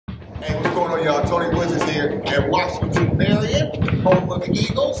Hey, what's going on, y'all? Tony Woods is here at Washington, Marion, home of the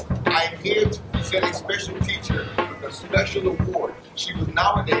Eagles. I'm here to present a special teacher with a special award. She was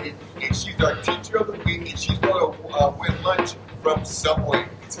nominated, and she's our Teacher of the Week, and she's going to win lunch from Subway.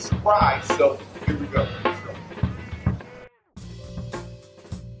 It's a surprise, so here we go.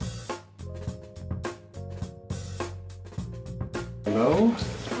 Hello?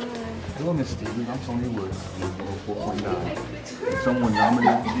 Hello, Miss Stevens. I'm Tony Woods. I'm 4.9. Someone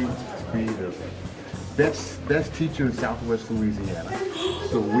nominated you to be the best teacher in Southwest Louisiana.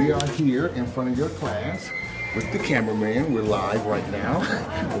 So we are here in front of your class with the cameraman. We're live right now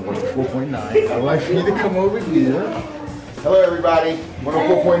on 104.9. I'd like for you to come over here. Hello, everybody.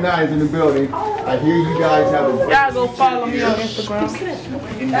 104.9 is in the building. I hear you guys have a y'all go follow me on Instagram.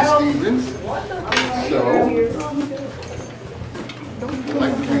 In Miss Stevens. So I'd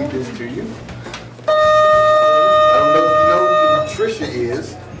like to read this to you. I don't know if you know who Tricia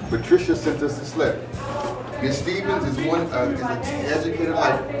is, but Tricia sent us a slip. Miss Stevens is an educator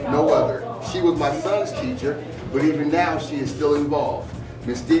like no other. She was my son's teacher, but even now she is still involved.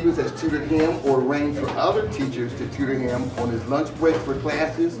 Miss Stevens has tutored him or arranged for other teachers to tutor him on his lunch break for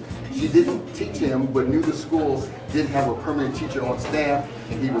classes. She didn't teach him, but knew the school didn't have a permanent teacher on staff,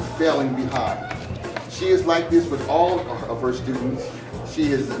 and he was failing behind. She is like this with all of her students.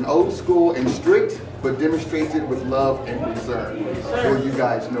 She is an old school and strict, but demonstrates it with love and concern. So you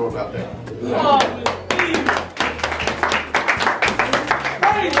guys know about that.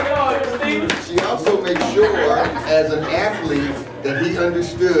 She also makes sure, as an athlete, that he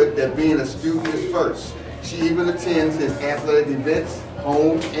understood that being a student is first. She even attends his athletic events,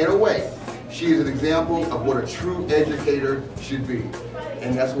 home and away. She is an example of what a true educator should be.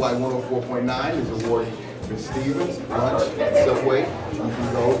 And that's why 104.9 is awarding Miss Stevens lunch at Subway. You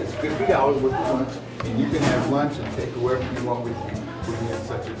can go, it's $50 worth of lunch, and you can have lunch and take wherever you want with you. We're being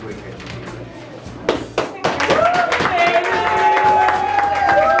such a great educator.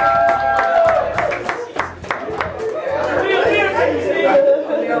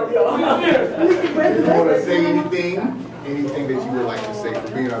 You want to say anything that you would like to say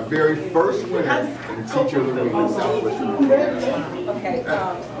for being our very first winner in the Teacher of the Week in Southwest Louisiana? Okay,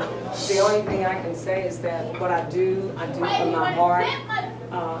 the only thing I can say is that what I do from my heart.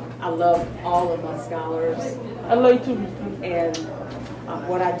 I love all of my scholars. I love you too. And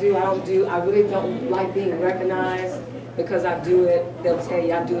what I really don't like being recognized because I do it. They'll tell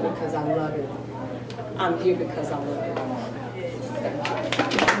you I do it because I love it. I'm here because I love it.